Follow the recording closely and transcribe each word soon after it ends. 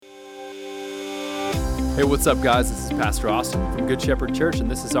Hey, what's up, guys? This is Pastor Austin from Good Shepherd Church,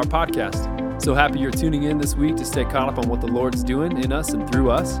 and this is our podcast. So happy you're tuning in this week to stay caught up on what the Lord's doing in us and through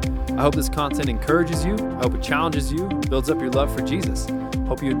us. I hope this content encourages you. I hope it challenges you, builds up your love for Jesus.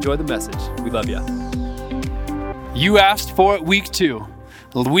 Hope you enjoy the message. We love you. You asked for it week 2.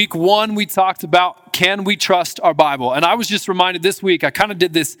 Week 1, we talked about, can we trust our Bible? And I was just reminded this week, I kind of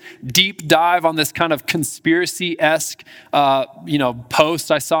did this deep dive on this kind of conspiracy-esque,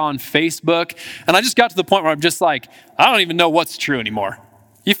 post I saw on Facebook. And I just got to the point where I'm just like, I don't even know what's true anymore.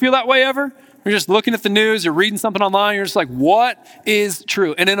 You feel that way ever? You're just looking at the news or reading something online. You're just like, what is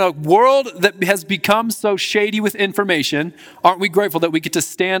true? And in a world that has become so shady with information, aren't we grateful that we get to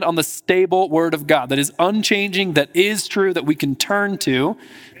stand on the stable word of God that is unchanging, that is true, that we can turn to?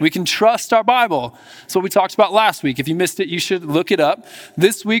 We can trust our Bible. That's what we talked about last week. If you missed it, you should look it up.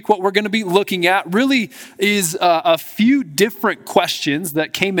 This week, what we're going to be looking at really is a few different questions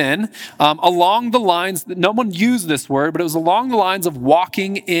that came in along the lines that no one used this word, but it was along the lines of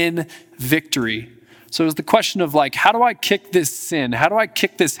walking in victory. So it was the question of like, how do I kick this sin? How do I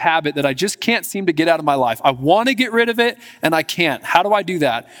kick this habit that I just can't seem to get out of my life? I want to get rid of it and I can't. How do I do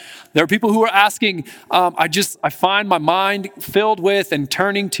that? There are people who are asking, I find my mind filled with and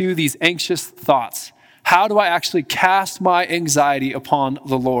turning to these anxious thoughts. How do I actually cast my anxiety upon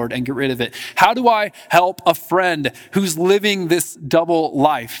the Lord and get rid of it? How do I help a friend who's living this double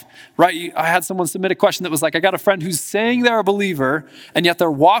life, right? I had someone submit a question that was like, I got a friend who's saying they're a believer, and yet they're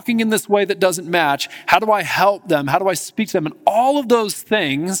walking in this way that doesn't match. How do I help them? How do I speak to them? And all of those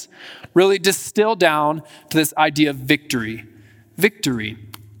things really distill down to this idea of victory. Victory.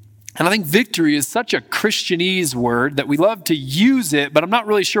 And I think victory is such a Christianese word that we love to use it, but I'm not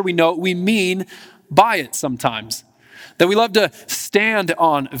really sure we know what we mean by it sometimes. That we love to stand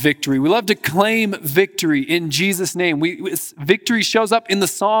on victory. We love to claim victory in Jesus' name. Victory shows up in the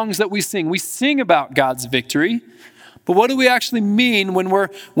songs that we sing. We sing about God's victory, but what do we actually mean when we're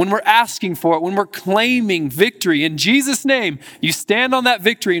asking for it, when we're claiming victory? In Jesus' name, you stand on that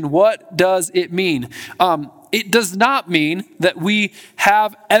victory, and what does it mean? It does not mean that we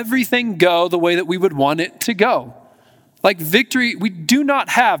have everything go the way that we would want it to go. Like victory, we do not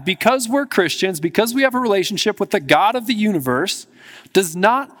have, because we're Christians, because we have a relationship with the God of the universe, does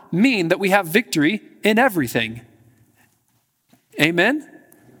not mean that we have victory in everything. Amen?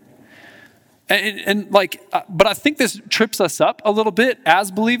 But I think this trips us up a little bit as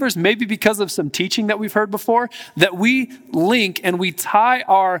believers, maybe because of some teaching that we've heard before, that we link and we tie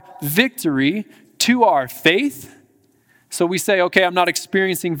our victory to our faith. So we say, okay, I'm not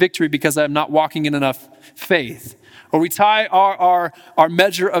experiencing victory because I'm not walking in enough faith. Or we tie our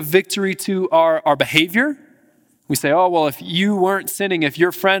measure of victory to our behavior. We say, oh, well, if you weren't sinning, if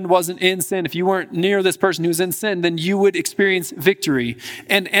your friend wasn't in sin, if you weren't near this person who's in sin, then you would experience victory.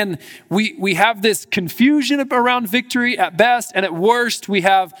 And we have this confusion around victory at best, and at worst, we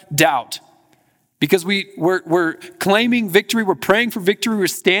have doubt. Because we're claiming victory, we're praying for victory, we're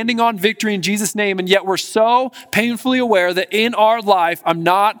standing on victory in Jesus' name, and yet we're so painfully aware that in our life, I'm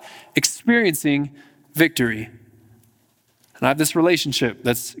not experiencing victory. And I have this relationship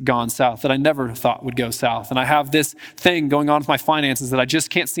that's gone south that I never thought would go south. And I have this thing going on with my finances that I just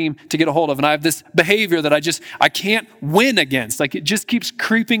can't seem to get a hold of. And I have this behavior that I can't win against. Like it just keeps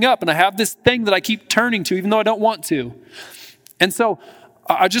creeping up. And I have this thing that I keep turning to even though I don't want to. And so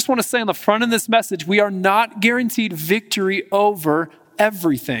I just want to say on the front of this message, we are not guaranteed victory over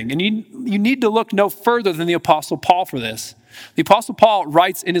everything. And you need to look no further than the Apostle Paul for this. The Apostle Paul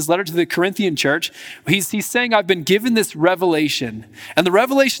writes in his letter to the Corinthian church, he's saying, I've been given this revelation. And the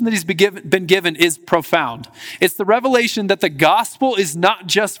revelation that he's been given is profound. It's the revelation that the gospel is not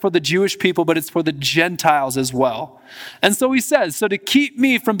just for the Jewish people, but it's for the Gentiles as well. And so he says, so to keep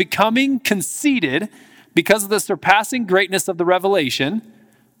me from becoming conceited because of the surpassing greatness of the revelation,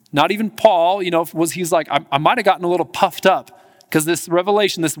 not even Paul, he's like, I might have gotten a little puffed up. Because this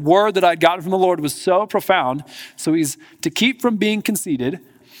revelation, this word that I'd gotten from the Lord was so profound. So he's to keep from being conceited,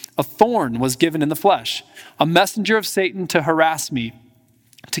 a thorn was given in the flesh, a messenger of Satan to harass me,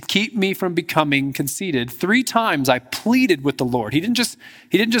 to keep me from becoming conceited. 3 times I pleaded with the Lord. He didn't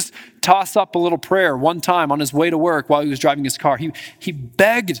just toss up a little prayer one time on his way to work while he was driving his car. He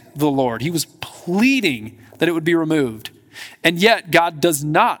begged the Lord. He was pleading that it would be removed. And yet God does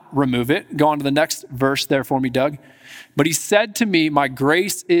not remove it. Go on to the next verse there for me, Doug. But he said to me, my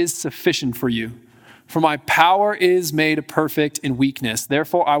grace is sufficient for you, for my power is made perfect in weakness.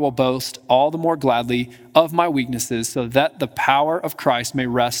 Therefore, I will boast all the more gladly of my weaknesses, so that the power of Christ may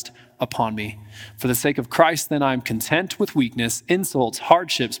rest upon me. For the sake of Christ, then, I am content with weakness, insults,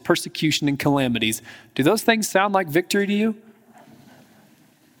 hardships, persecution, and calamities. Do those things sound like victory to you?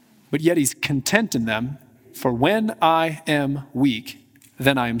 but yet he's content in them. For when I am weak,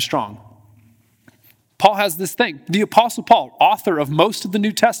 then I am strong. Paul has this thing. The Apostle Paul, author of most of the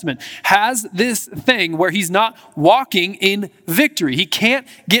New Testament, has this thing where he's not walking in victory. He can't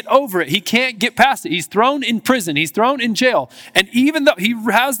get over it. He can't get past it. He's thrown in prison. He's thrown in jail. And even though he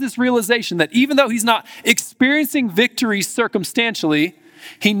has this realization that even though he's not experiencing victory circumstantially,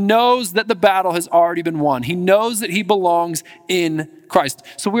 he knows that the battle has already been won. He knows that he belongs in Christ.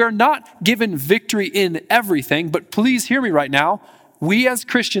 So we are not given victory in everything, but please hear me right now. We as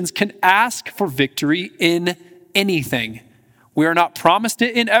Christians can ask for victory in anything. We are not promised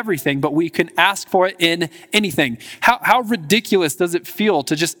it in everything, but we can ask for it in anything. How ridiculous does it feel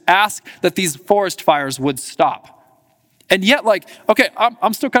to just ask that these forest fires would stop? And yet, okay,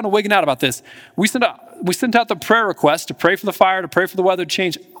 I'm still kind of wigging out about this. We sent out the prayer request to pray for the fire, to pray for the weather to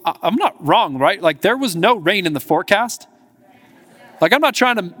change. I'm not wrong, right? There was no rain in the forecast. I'm not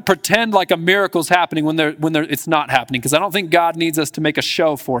trying to pretend like a miracle's happening when it's not happening, because I don't think God needs us to make a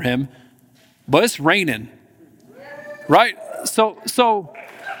show for him, but it's raining, right? So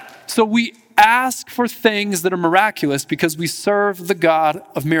we ask for things that are miraculous because we serve the God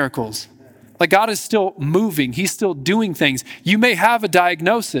of miracles. God is still moving. He's still doing things. You may have a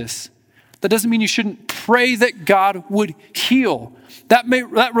diagnosis. That doesn't mean you shouldn't pray that God would heal. That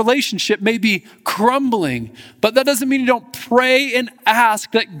relationship may be crumbling, but that doesn't mean you don't pray and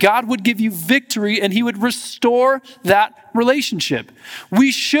ask that God would give you victory and he would restore that relationship.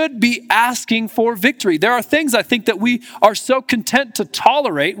 We should be asking for victory. There are things I think that we are so content to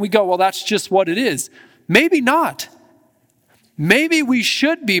tolerate. We go, well, that's just what it is. Maybe not. Maybe we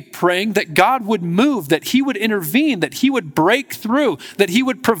should be praying that God would move, that he would intervene, that he would break through, that he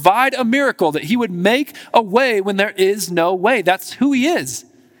would provide a miracle, that he would make a way when there is no way. That's who he is.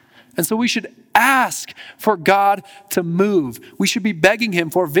 And so we should ask for God to move. We should be begging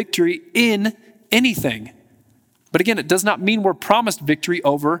him for victory in anything. But again, it does not mean we're promised victory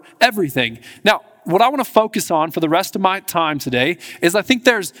over everything. Now, what I want to focus on for the rest of my time today is I think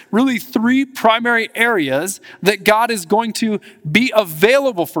there's really three primary areas that God is going to be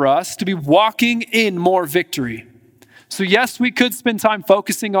available for us to be walking in more victory. So yes, we could spend time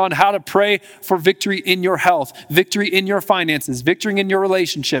focusing on how to pray for victory in your health, victory in your finances, victory in your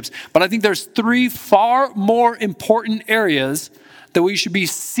relationships. But I think there's three far more important areas that we should be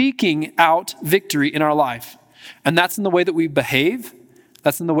seeking out victory in our life. And that's in the way that we behave,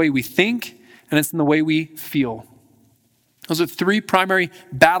 that's in the way we think, and it's in the way we feel. Those are three primary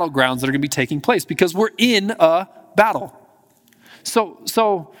battlegrounds that are going to be taking place because we're in a battle. So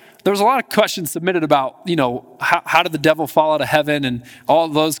there was a lot of questions submitted about, how did the devil fall out of heaven and all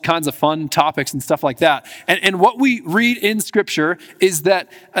those kinds of fun topics and stuff like that. And what we read in Scripture is that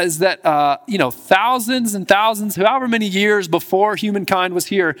thousands and thousands, however many years before humankind was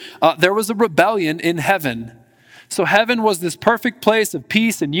here, there was a rebellion in heaven. So heaven was this perfect place of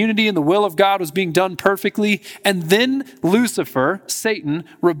peace and unity, and the will of God was being done perfectly. And then Lucifer, Satan,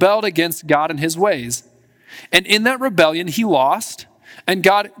 rebelled against God and his ways. And in that rebellion, he lost, and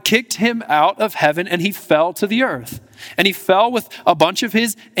God kicked him out of heaven, and he fell to the earth. And he fell with a bunch of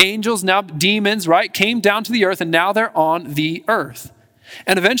his angels, now demons, right, came down to the earth, and now they're on the earth.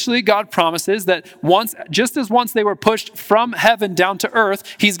 And eventually God promises that once they were pushed from heaven down to earth,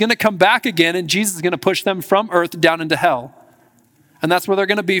 he's going to come back again and Jesus is going to push them from earth down into hell. And that's where they're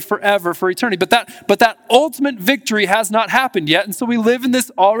going to be forever, for eternity. But that ultimate victory has not happened yet. And so we live in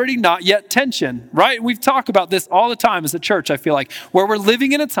this already not yet tension, right? We've talked about this all the time as a church, I feel like, where we're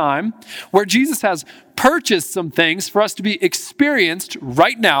living in a time where Jesus has purchased some things for us to be experienced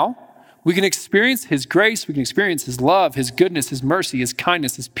right now. We can experience his grace, we can experience his love, his goodness, his mercy, his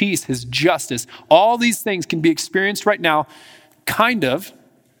kindness, his peace, his justice. All these things can be experienced right now, kind of,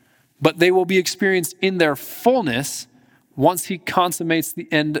 but they will be experienced in their fullness once he consummates the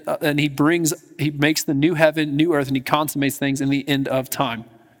end and he makes the new heaven, new earth, and he consummates things in the end of time,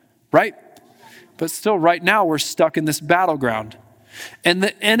 right? But still right now we're stuck in this battleground. And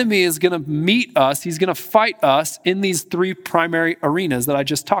the enemy is going to meet us, he's going to fight us in these three primary arenas that I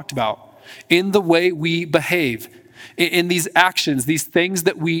just talked about. In the way we behave, in these actions, these things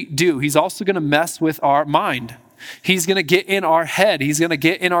that we do. He's also going to mess with our mind. He's going to get in our head. He's going to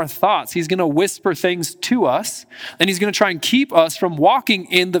get in our thoughts. He's going to whisper things to us. And he's going to try and keep us from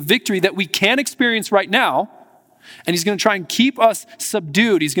walking in the victory that we can experience right now. And he's going to try and keep us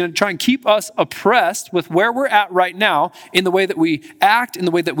subdued. He's going to try and keep us oppressed with where we're at right now in the way that we act, in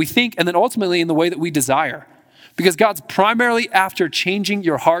the way that we think, and then ultimately in the way that we desire. Because God's primarily after changing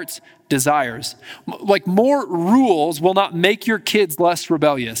your heart's desires. More rules will not make your kids less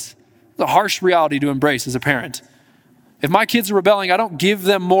rebellious. It's a harsh reality to embrace as a parent. If my kids are rebelling, I don't give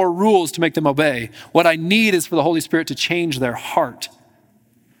them more rules to make them obey. What I need is for the Holy Spirit to change their heart.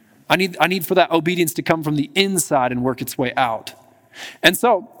 I need for that obedience to come from the inside and work its way out. And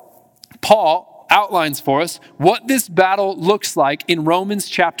so Paul outlines for us what this battle looks like in Romans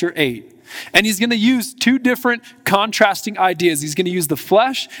chapter 8. And he's going to use two different contrasting ideas. He's going to use the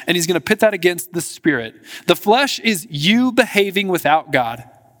flesh and he's going to pit that against the spirit. The flesh is you behaving without God.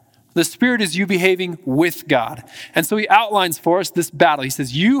 The spirit is you behaving with God. And so he outlines for us this battle. He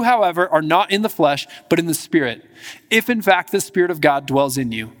says, you, however, are not in the flesh, but in the spirit, if in fact the Spirit of God dwells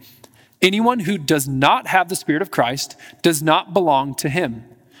in you. Anyone who does not have the Spirit of Christ does not belong to him.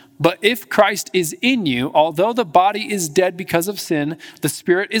 But if Christ is in you, although the body is dead because of sin, the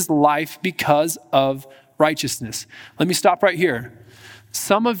Spirit is life because of righteousness. Let me stop right here.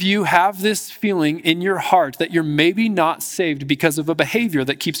 Some of you have this feeling in your heart that you're maybe not saved because of a behavior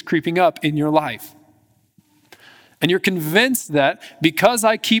that keeps creeping up in your life. And you're convinced that because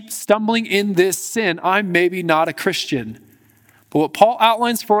I keep stumbling in this sin, I'm maybe not a Christian. But what Paul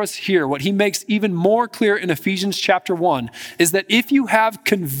outlines for us here, what he makes even more clear in Ephesians chapter 1, is that if you have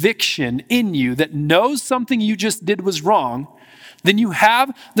conviction in you that knows something you just did was wrong, then you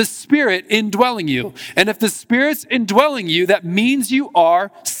have the Spirit indwelling you. And if the Spirit's indwelling you, that means you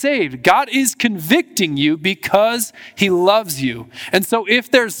are saved. God is convicting you because he loves you. And so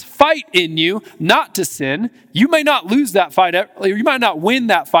if there's fight in you not to sin, you may not lose that fight, you might not win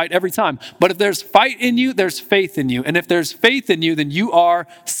that fight every time. But if there's fight in you, there's faith in you. And if there's faith in you, then you are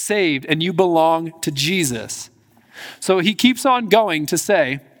saved and you belong to Jesus. So he keeps on going to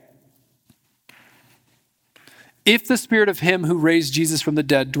say, if the Spirit of him who raised Jesus from the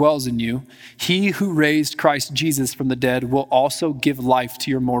dead dwells in you, he who raised Christ Jesus from the dead will also give life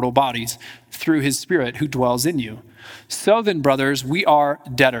to your mortal bodies through his Spirit who dwells in you. So then, brothers, we are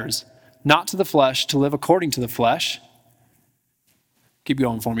debtors, not to the flesh, to live according to the flesh. Keep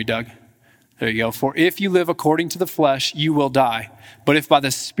going for me, Doug. There you go. For if you live according to the flesh, you will die. But if by the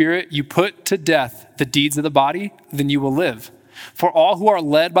Spirit you put to death the deeds of the body, then you will live. For all who are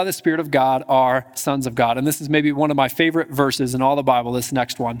led by the Spirit of God are sons of God. And this is maybe one of my favorite verses in all the Bible, this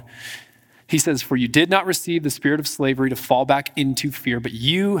next one. He says, for you did not receive the spirit of slavery to fall back into fear, but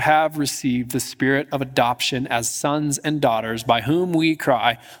you have received the spirit of adoption as sons and daughters, by whom we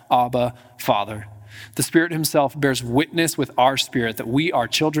cry, Abba, Father. The Spirit himself bears witness with our spirit that we are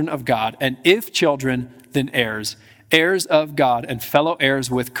children of God, and if children, then heirs, heirs of God and fellow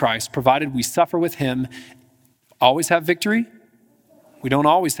heirs with Christ, provided we suffer with him. Always have victory? We don't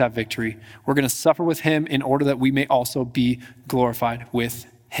always have victory. We're going to suffer with him in order that we may also be glorified with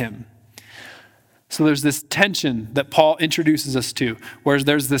him. So there's this tension that Paul introduces us to, whereas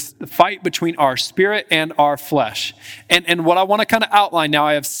there's this fight between our spirit and our flesh. And what I want to kind of outline now,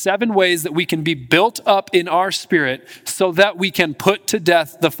 I have 7 ways that we can be built up in our spirit so that we can put to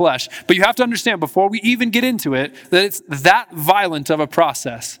death the flesh. But you have to understand, before we even get into it, that it's that violent of a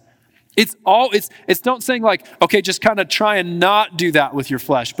process. It's don't saying like, okay, just kind of try and not do that with your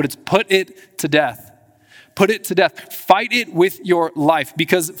flesh, but it's put it to death. Put it to death. Fight it with your life,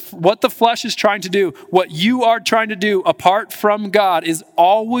 because what the flesh is trying to do, what you are trying to do apart from God, is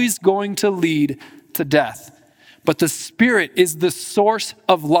always going to lead to death. But the Spirit is the source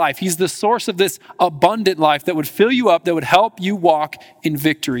of life. He's the source of this abundant life that would fill you up, that would help you walk in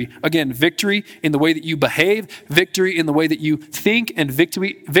victory. Again, victory in the way that you behave, victory in the way that you think, and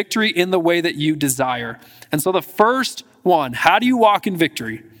victory in the way that you desire. And so the first one, how do you walk in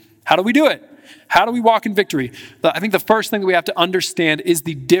victory? How do we do it? How do we walk in victory? I think the first thing that we have to understand is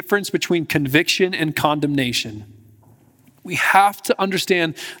the difference between conviction and condemnation. We have to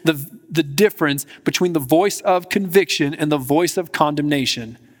understand the difference between the voice of conviction and the voice of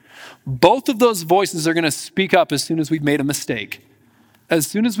condemnation. Both of those voices are going to speak up as soon as we've made a mistake. As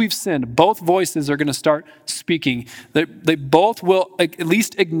soon as we've sinned, both voices are going to start speaking. They both will at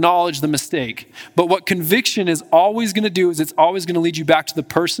least acknowledge the mistake. But what conviction is always going to do is it's always going to lead you back to the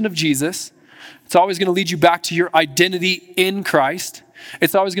person of Jesus. It's always going to lead you back to your identity in Christ.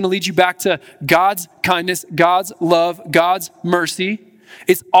 It's always going to lead you back to God's kindness, God's love, God's mercy.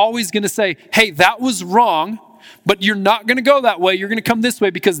 It's always going to say, hey, that was wrong, but you're not going to go that way. You're going to come this way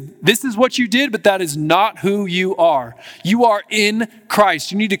because this is what you did, but that is not who you are. You are in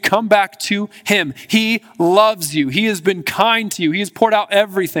Christ. You need to come back to him. He loves you. He has been kind to you. He has poured out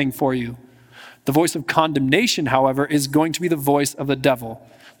everything for you. The voice of condemnation, however, is going to be the voice of the devil.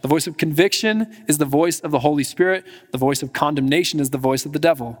 The voice of conviction is the voice of the Holy Spirit. The voice of condemnation is the voice of the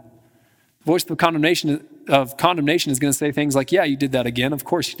devil. The voice of condemnation is going to say things like, yeah, you did that again. Of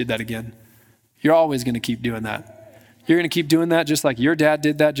course you did that again. You're always going to keep doing that. You're going to keep doing that just like your dad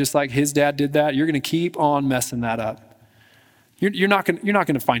did that, just like his dad did that. You're going to keep on messing that up. You're not going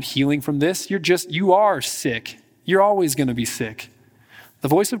to find healing from this. You are sick. You're always going to be sick. The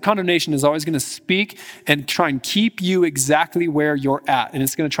voice of condemnation is always going to speak and try and keep you exactly where you're at. And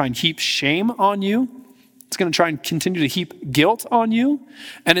it's going to try and heap shame on you. It's going to try and continue to heap guilt on you.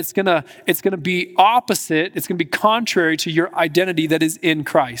 And it's going to be opposite. It's going to be contrary to your identity that is in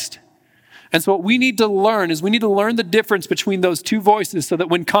Christ. And so what we need to learn is we need to learn the difference between those two voices so that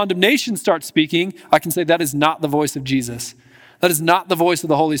when condemnation starts speaking, I can say that is not the voice of Jesus. That is not the voice of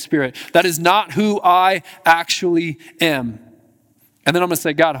the Holy Spirit. That is not who I actually am. And then I'm going to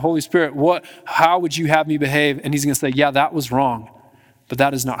say, God, Holy Spirit, how would you have me behave? And he's going to say, yeah, that was wrong, but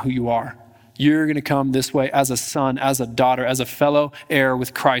that is not who you are. You're going to come this way as a son, as a daughter, as a fellow heir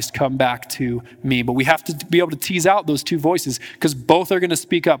with Christ, come back to me. But we have to be able to tease out those two voices because both are going to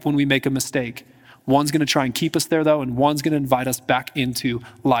speak up when we make a mistake. One's going to try and keep us there, though, and one's going to invite us back into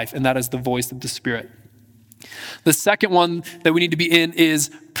life, and that is the voice of the Spirit. The second one that we need to be in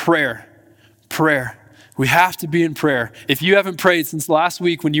is prayer. Prayer. We have to be in prayer. If you haven't prayed since last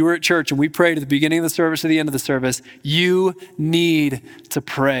week when you were at church and we prayed at the beginning of the service or the end of the service, you need to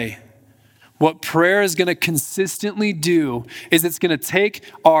pray. What prayer is going to consistently do is it's going to take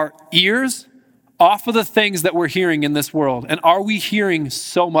our ears off of the things that we're hearing in this world. And are we hearing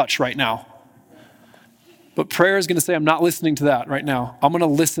so much right now? But prayer is going to say, I'm not listening to that right now. I'm going to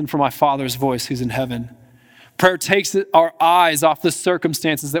listen for my Father's voice who's in heaven. Prayer takes our eyes off the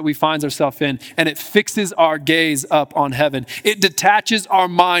circumstances that we find ourselves in, and it fixes our gaze up on heaven. It detaches our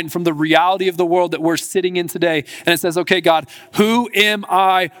mind from the reality of the world that we're sitting in today, and it says, okay, God, who am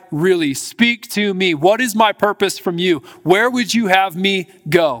I really? Speak to me. What is my purpose from you? Where would you have me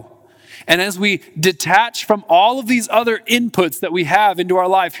go? And as we detach from all of these other inputs that we have into our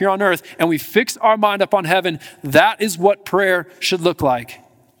life here on earth, and we fix our mind up on heaven, that is what prayer should look like.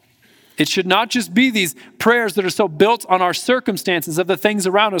 It should not just be these prayers that are so built on our circumstances of the things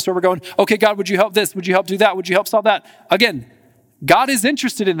around us where we're going, okay, God, would you help this? Would you help do that? Would you help solve that? Again, God is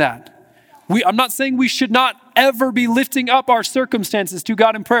interested in that. I'm not saying we should not ever be lifting up our circumstances to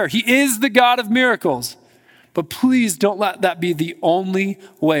God in prayer. He is the God of miracles. But please don't let that be the only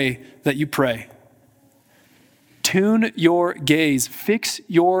way that you pray. Tune your gaze, fix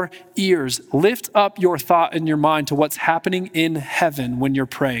your ears, lift up your thought and your mind to what's happening in heaven when you're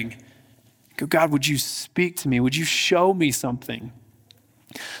praying. Go, God, would you speak to me? Would you show me something?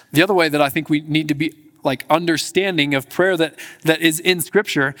 The other way that I think we need to be understanding of prayer that is in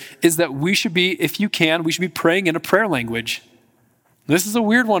Scripture is that we should be, if you can, we should be praying in a prayer language. This is a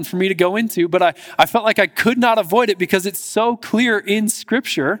weird one for me to go into, but I felt like I could not avoid it because it's so clear in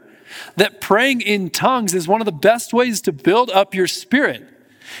Scripture that praying in tongues is one of the best ways to build up your spirit.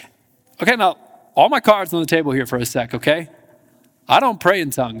 Okay, now, all my cards on the table here for a sec, okay? I don't pray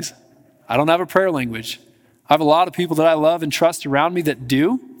in tongues. I don't have a prayer language. I have a lot of people that I love and trust around me that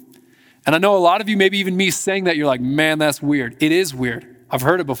do. And I know a lot of you, maybe even me saying that, you're like, man, that's weird. It is weird. I've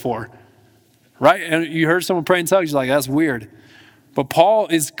heard it before, right? And you heard someone pray in tongues, you're like, that's weird. But Paul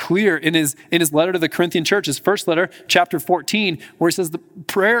is clear in his letter to the Corinthian church, his first letter, chapter 14, where he says the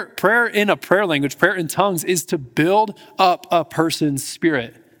prayer in a prayer language, prayer in tongues, is to build up a person's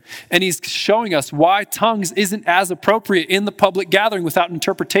spirit. And he's showing us why tongues isn't as appropriate in the public gathering without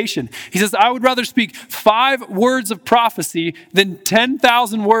interpretation. He says, I would rather speak 5 words of prophecy than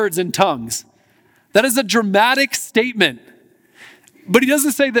 10,000 words in tongues. That is a dramatic statement. But he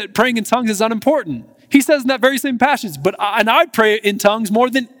doesn't say that praying in tongues is unimportant. He says in that very same passage, I pray in tongues more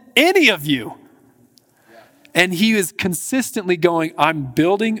than any of you. And he is consistently going,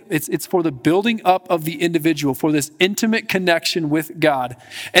 it's for the building up of the individual, for this intimate connection with God.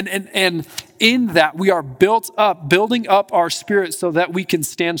 And in that we are building up our spirit so that we can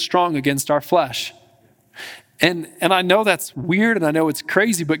stand strong against our flesh. And I know that's weird and I know it's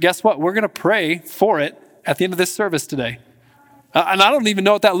crazy, but guess what? We're going to pray for it at the end of this service today. And I don't even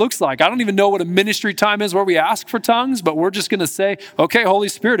know what that looks like. I don't even know what a ministry time is where we ask for tongues, but we're just going to say, okay, Holy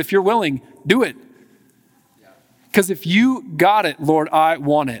Spirit, if you're willing, do it. Because if you got it, Lord, I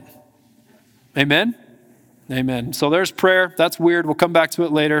want it. Amen? Amen. So there's prayer. That's weird. We'll come back to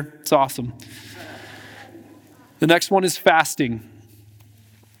it later. It's awesome. The next one is fasting.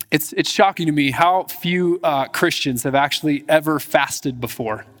 It's shocking to me how few Christians have actually ever fasted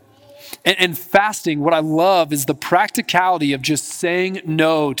before. And fasting, what I love is the practicality of just saying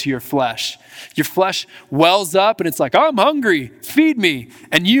no to your flesh. Your flesh wells up and it's like, oh, I'm hungry, feed me.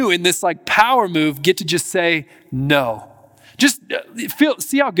 And you, in this power move, get to just say no. Just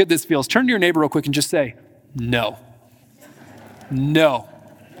see how good this feels. Turn to your neighbor real quick and just say, no. No.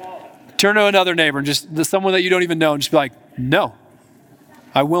 Turn to another neighbor and just someone that you don't even know and just be like, no,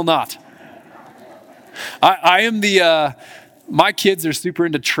 I will not. I am the my kids are super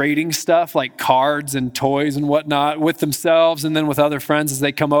into trading stuff like cards and toys and whatnot with themselves and then with other friends as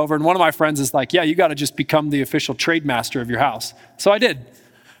they come over. And one of my friends is like, yeah, you got to just become the official trade master of your house. So I did.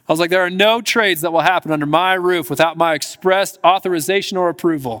 I was like, there are no trades that will happen under my roof without my expressed authorization or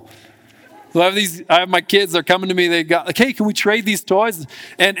approval. So I have my kids, they're coming to me, they got like, hey, can we trade these toys?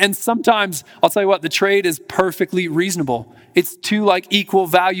 And sometimes, I'll tell you what, the trade is perfectly reasonable. It's two like equal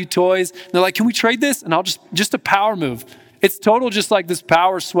value toys. And they're like, can we trade this? And I'll just a power move. It's total just like this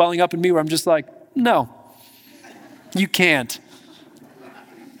power swelling up in me where I'm just like, no, you can't.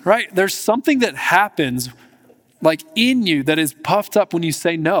 Right? There's something that happens like in you that is puffed up when you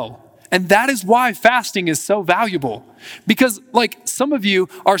say no. And that is why fasting is so valuable. Because like some of you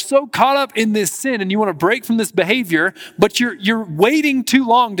are so caught up in this sin and you want to break from this behavior, but you're waiting too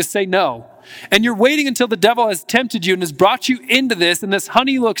long to say no. And you're waiting until the devil has tempted you and has brought you into this, and this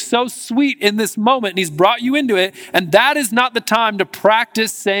honey looks so sweet in this moment, and he's brought you into it, and that is not the time to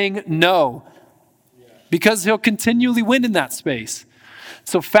practice saying no, because he'll continually win in that space.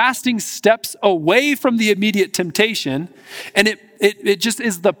 So fasting steps away from the immediate temptation, and it just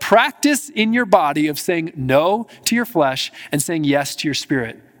is the practice in your body of saying no to your flesh and saying yes to your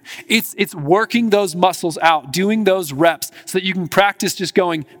spirit. It's working those muscles out, doing those reps so that you can practice just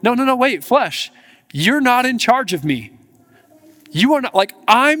going, no, wait, flesh, you're not in charge of me. You are not, like,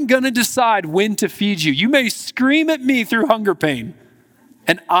 I'm going to decide when to feed you. You may scream at me through hunger pain,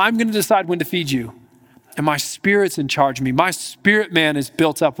 and I'm going to decide when to feed you. And my spirit's in charge of me. My spirit man is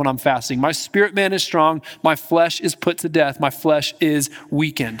built up when I'm fasting. My spirit man is strong. My flesh is put to death. My flesh is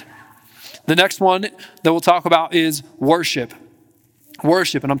weakened. The next one that we'll talk about is worship.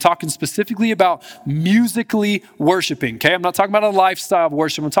 Worship, and I'm talking specifically about musically worshiping, okay? I'm not talking about a lifestyle of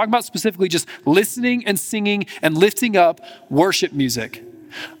worship. I'm talking about specifically just listening and singing and lifting up worship music.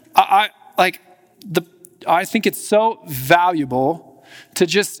 I think it's so valuable to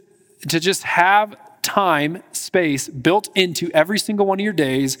just have time, space built into every single one of your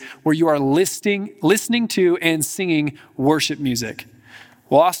days where you are listening to and singing worship music.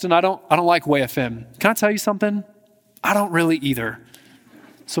 Well, Austin, I don't like WayFM. Can I tell you something? I don't really either.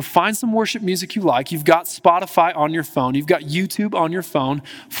 So find some worship music you like. You've got Spotify on your phone. You've got YouTube on your phone.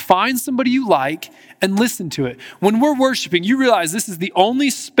 Find somebody you like and listen to it. When we're worshiping, you realize this is the only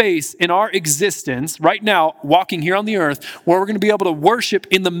space in our existence right now, walking here on the earth, where we're going to be able to worship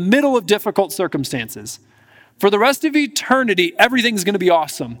in the middle of difficult circumstances. For the rest of eternity, everything's going to be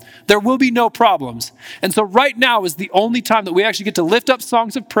awesome. There will be no problems. And so right now is the only time that we actually get to lift up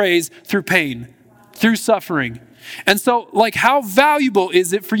songs of praise through pain, through suffering. And so, like, how valuable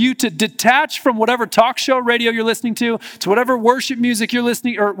is it for you to detach from whatever talk show radio you're listening to whatever worship music you're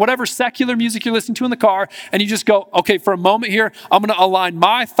listening, or whatever secular music you're listening to in the car, and you just go, okay, for a moment here, I'm going to align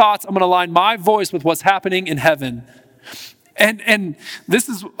my thoughts, I'm going to align my voice with what's happening in heaven. And this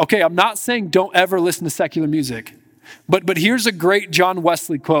is, okay, I'm not saying don't ever listen to secular music, but here's a great John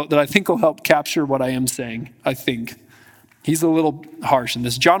Wesley quote that I think will help capture what I am saying, I think. He's a little harsh in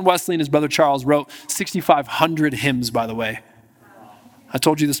this. John Wesley and his brother Charles wrote 6,500 hymns, by the way. I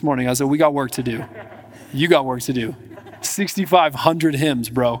told you this morning, I said, we got work to do. You got work to do. 6,500 hymns,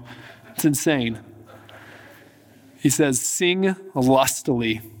 bro. It's insane. He says, sing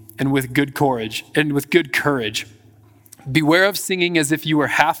lustily and with good courage. Beware of singing as if you were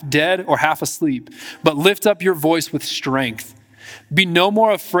half dead or half asleep, but lift up your voice with strength. Be no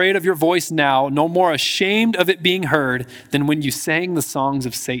more afraid of your voice now, no more ashamed of it being heard than when you sang the songs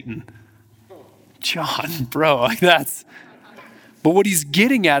of Satan. John, bro, like that's... But what he's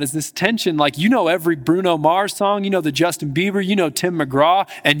getting at is this tension, like, you know every Bruno Mars song, you know the Justin Bieber, you know Tim McGraw,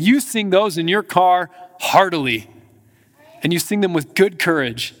 and you sing those in your car heartily. And you sing them with good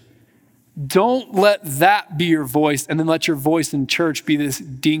courage. Don't let that be your voice, and then let your voice in church be this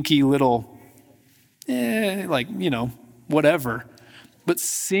dinky little, whatever. But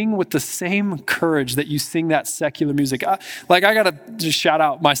sing with the same courage that you sing that secular music. I got to just shout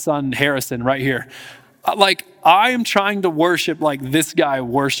out my son Harrison right here. I am trying to worship like this guy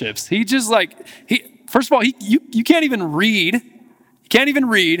worships. First of all, you can't even read. He can't even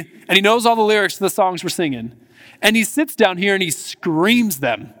read, and he knows all the lyrics to the songs we're singing. And he sits down here and he screams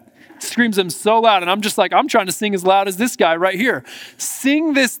them so loud. And I'm just like, I'm trying to sing as loud as this guy right here.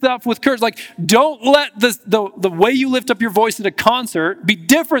 Sing this stuff with courage. Like, don't let the way you lift up your voice at a concert be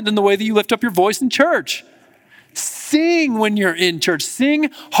different than the way that you lift up your voice in church. Sing when you're in church.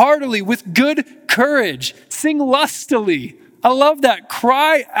 Sing heartily with good courage. Sing lustily. I love that.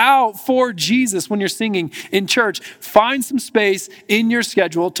 Cry out for Jesus when you're singing in church. Find some space in your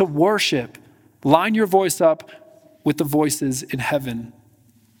schedule to worship. Line your voice up with the voices in heaven.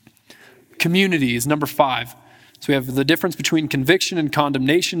 Community is number 5. So we have the difference between conviction and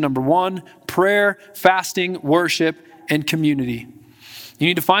condemnation. Number one, prayer, fasting, worship, and community. You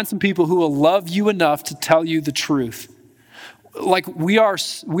need to find some people who will love you enough to tell you the truth. Like we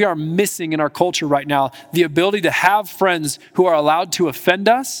are missing in our culture right now the ability to have friends who are allowed to offend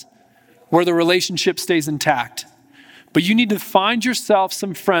us where the relationship stays intact. But you need to find yourself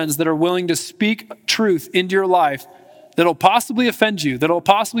some friends that are willing to speak truth into your life that'll possibly offend you, that'll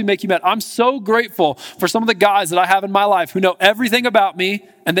possibly make you mad. I'm so grateful for some of the guys that I have in my life who know everything about me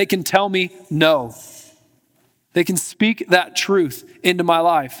and they can tell me no. They can speak that truth into my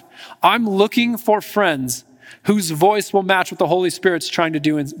life. I'm looking for friends whose voice will match what the Holy Spirit's trying to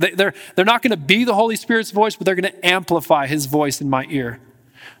do. And they're not going to be the Holy Spirit's voice, but they're going to amplify his voice in my ear.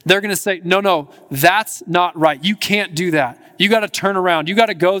 They're going to say, no, that's not right. You can't do that. You got to turn around. You got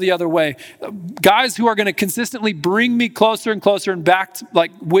to go the other way. Guys who are going to consistently bring me closer and closer and back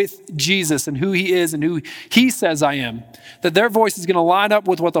with Jesus and who he is and who he says I am. That their voice is going to line up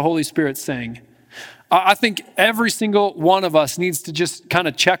with what the Holy Spirit's saying. I think every single one of us needs to just kind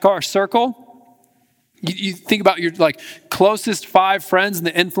of check our circle. You think about your closest 5 friends and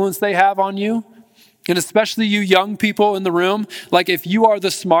the influence they have on you. And especially you young people in the room, if you are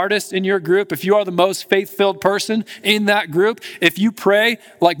the smartest in your group, if you are the most faith-filled person in that group, if you pray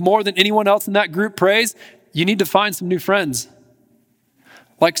more than anyone else in that group prays, you need to find some new friends.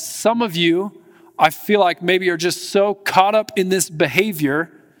 Some of you, I feel like maybe are just so caught up in this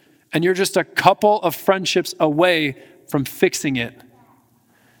behavior and you're just a couple of friendships away from fixing it.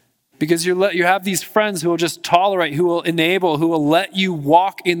 Because you have these friends who will just tolerate, who will enable, who will let you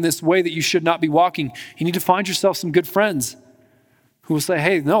walk in this way that you should not be walking. You need to find yourself some good friends who will say,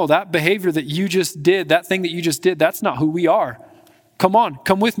 hey, no, that behavior that you just did, that thing that you just did, that's not who we are. Come on,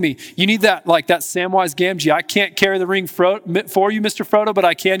 come with me. You need that, that Samwise Gamgee. I can't carry the ring for you, Mr. Frodo, but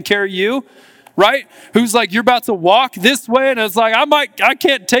I can carry you. Right? Who's you're about to walk this way. And it's I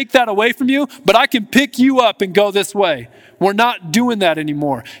can't take that away from you, but I can pick you up and go this way. We're not doing that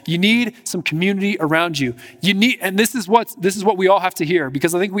anymore. You need some community around you. And this is what we all have to hear,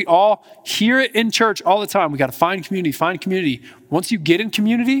 because I think we all hear it in church all the time. We got to find community. Once you get in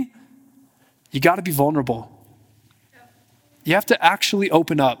community, you got to be vulnerable. You have to actually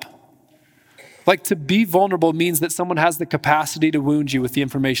open up. To be vulnerable means that someone has the capacity to wound you with the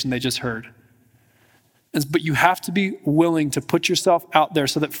information they just heard. But you have to be willing to put yourself out there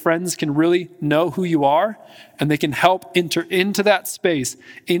so that friends can really know who you are and they can help enter into that space,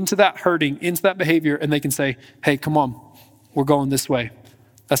 into that hurting, into that behavior, and they can say, hey, come on, we're going this way.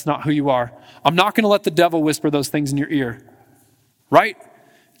 That's not who you are. I'm not going to let the devil whisper those things in your ear, right?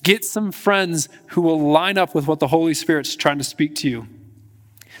 Get some friends who will line up with what the Holy Spirit's trying to speak to you.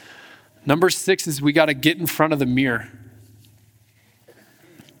 Number 6 is we got to get in front of the mirror.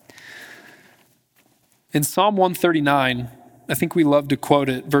 In Psalm 139, I think we love to quote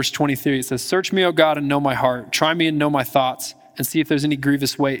it, verse 23. It says, search me, O God, and know my heart. Try me and know my thoughts, and see if there's any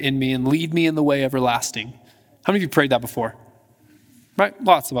grievous way in me, and lead me in the way everlasting. How many of you prayed that before? Right?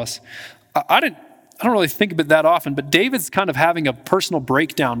 Lots of us. I don't really think of it that often, but David's kind of having a personal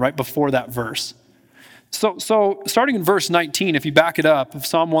breakdown right before that verse. So starting in verse 19, if you back it up, of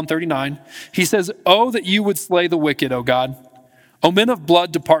Psalm 139, he says, oh, that you would slay the wicked, O God. O men of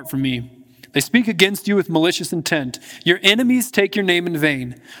blood, depart from me. They speak against you with malicious intent. Your enemies take your name in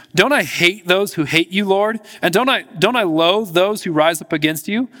vain. Don't I hate those who hate you, Lord? And don't I loathe those who rise up against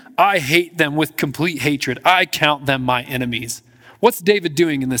you? I hate them with complete hatred. I count them my enemies. What's David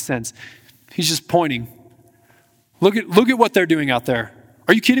doing in this sense? He's just pointing. Look at what they're doing out there.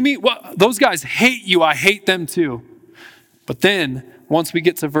 Are you kidding me? Those guys hate you. I hate them too. But then once we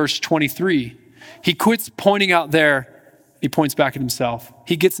get to verse 23, he quits pointing out there. He points back at himself.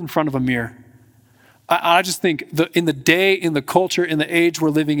 He gets in front of a mirror. I just think in the day, in the culture, in the age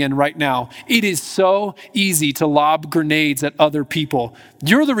we're living in right now, it is so easy to lob grenades at other people.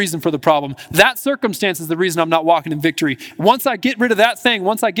 You're the reason for the problem. That circumstance is the reason I'm not walking in victory. Once I get rid of that thing,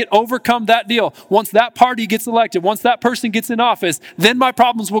 once I overcome that deal, once that party gets elected, once that person gets in office, then my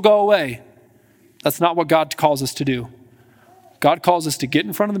problems will go away. That's not what God calls us to do. God calls us to get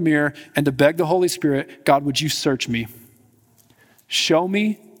in front of the mirror and to beg the Holy Spirit, God, would you search me? Show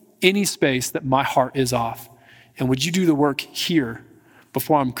me any space that my heart is off. And would you do the work here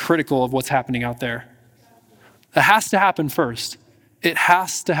before I'm critical of what's happening out there? That has to happen first. It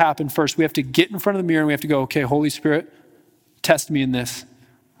has to happen first. We have to get in front of the mirror and we have to go, okay, Holy Spirit, test me in this.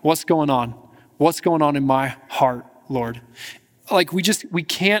 What's going on? What's going on in my heart, Lord?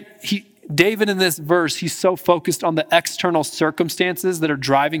 David in this verse, he's so focused on the external circumstances that are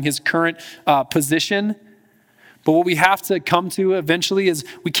driving his current position. But what we have to come to eventually is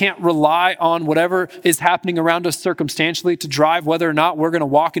we can't rely on whatever is happening around us circumstantially to drive whether or not we're going to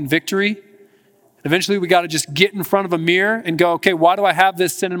walk in victory. Eventually, we got to just get in front of a mirror and go, okay, why do I have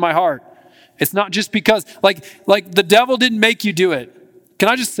this sin in my heart? It's not just because, like the devil didn't make you do it. Can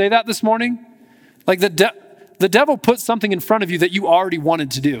I just say that this morning? Like the devil put something in front of you that you already wanted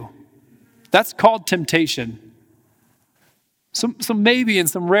to do. That's called temptation. So maybe in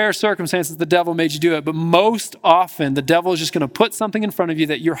some rare circumstances, the devil made you do it, but most often the devil is just going to put something in front of you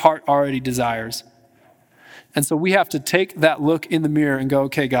that your heart already desires. And so we have to take that look in the mirror and go,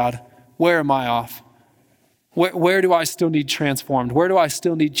 okay, God, where am I off? Where do I still need transformed? Where do I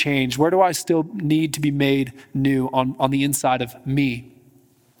still need change? Where do I still need to be made new on the inside of me?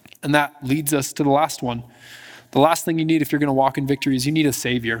 And that leads us to the last one. The last thing you need if you're going to walk in victory is you need a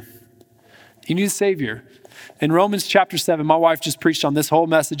Savior. You need a Savior. In Romans chapter 7, my wife just preached on this whole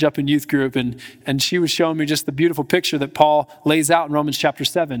message up in youth group, and she was showing me just the beautiful picture that Paul lays out in Romans chapter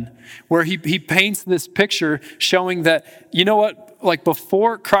 7, where he paints this picture showing that, you know what, like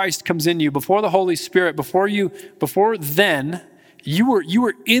before Christ comes in you, before the Holy Spirit, before then, you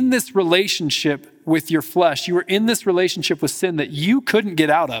were in this relationship with your flesh. You were in this relationship with sin that you couldn't get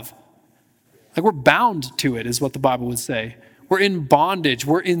out of. Like we're bound to it, is what the Bible would say. We're in bondage.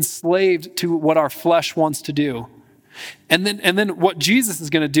 We're enslaved to what our flesh wants to do. And then what Jesus is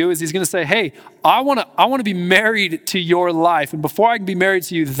going to do is he's going to say, hey, I want to be married to your life. And before I can be married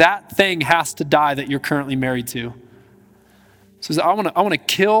to you, that thing has to die that you're currently married to. So I want to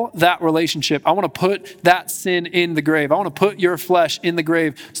kill that relationship. I want to put that sin in the grave. I want to put your flesh in the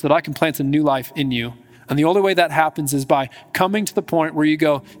grave so that I can plant a new life in you. And the only way that happens is by coming to the point where you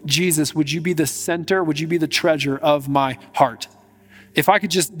go, Jesus, would you be the center? Would you be the treasure of my heart? If I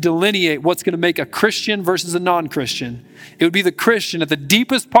could just delineate what's going to make a Christian versus a non-Christian, it would be the Christian at the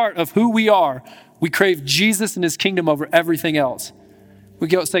deepest part of who we are. We crave Jesus and his kingdom over everything else. We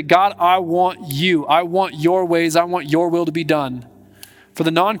go say, God, I want you. I want your ways. I want your will to be done. For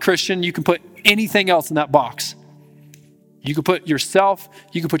the non-Christian, you can put anything else in that box. You could put yourself,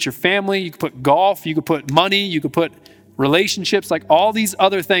 you could put your family, you could put golf, you could put money, you could put relationships, like all these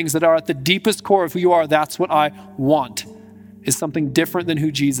other things that are at the deepest core of who you are. That's what I want, is something different than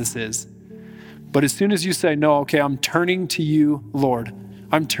who Jesus is. But as soon as you say, no, okay, I'm turning to you, Lord.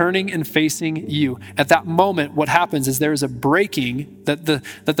 I'm turning and facing you. At that moment, what happens is there is a breaking that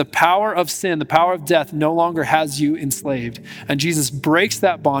the power of sin, the power of death no longer has you enslaved. And Jesus breaks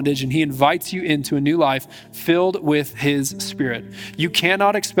that bondage and he invites you into a new life filled with his Spirit. You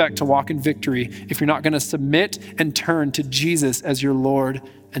cannot expect to walk in victory if you're not going to submit and turn to Jesus as your Lord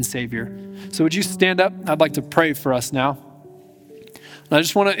and Savior. So would you stand up? I'd like to pray for us now. And I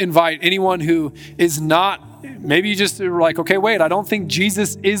just want to invite anyone who is not, maybe you just are like, okay, wait, I don't think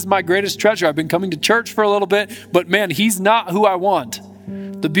Jesus is my greatest treasure. I've been coming to church for a little bit, but man, he's not who I want.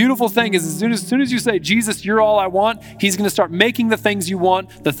 The beautiful thing is as soon as you say, Jesus, you're all I want, he's going to start making the things you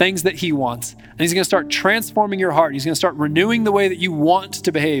want, the things that he wants. And he's going to start transforming your heart. He's going to start renewing the way that you want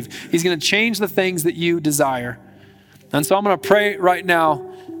to behave. He's going to change the things that you desire. And so I'm going to pray right now.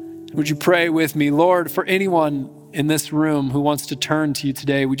 Would you pray with me? Lord, for anyone in this room who wants to turn to you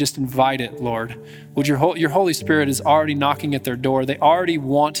today, we just invite it, Lord. Would your Holy Spirit is already knocking at their door. They already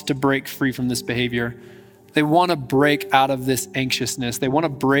want to break free from this behavior. They want to break out of this anxiousness. They want to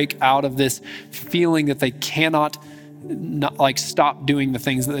break out of this feeling that they cannot stop doing the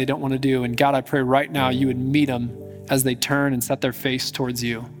things that they don't want to do. And God, I pray right now you would meet them as they turn and set their face towards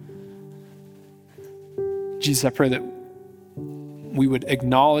you. Jesus, I pray that we would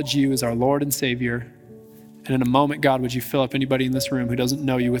acknowledge you as our Lord and Savior. And in a moment, God, would you fill up anybody in this room who doesn't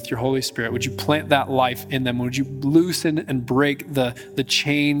know you with your Holy Spirit? Would you plant that life in them? Would you loosen and break the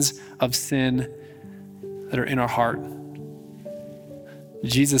chains of sin that are in our heart?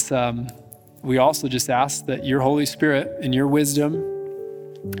 Jesus, we also just ask that your Holy Spirit and your wisdom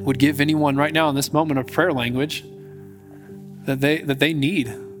would give anyone right now in this moment of prayer language that they need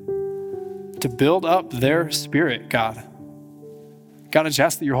to build up their spirit, God. God, I just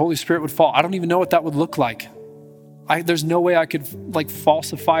ask that your Holy Spirit would fall. I don't even know what that would look like. There's no way I could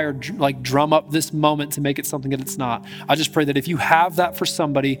falsify or drum up this moment to make it something that it's not. I just pray that if you have that for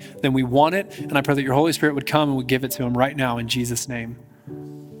somebody, then we want it. And I pray that your Holy Spirit would come and would give it to him right now in Jesus' name.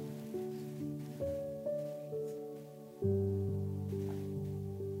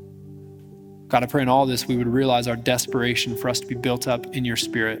 God, I pray in all this, we would realize our desperation for us to be built up in your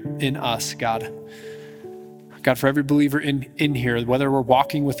Spirit, in us, God. God, for every believer in here, whether we're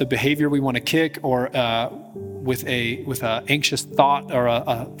walking with a behavior we want to kick or with a anxious thought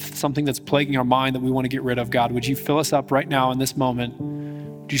or something that's plaguing our mind that we want to get rid of, God, would you fill us up right now in this moment?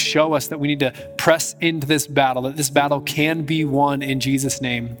 Would Would you show us that we need to press into this battle, that this battle can be won in Jesus'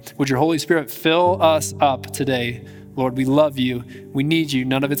 name? Would your Holy Spirit fill us up today? Lord, we love you. We need you.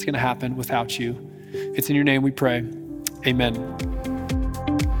 None of it's going to happen without you. It's in your name we pray. Amen.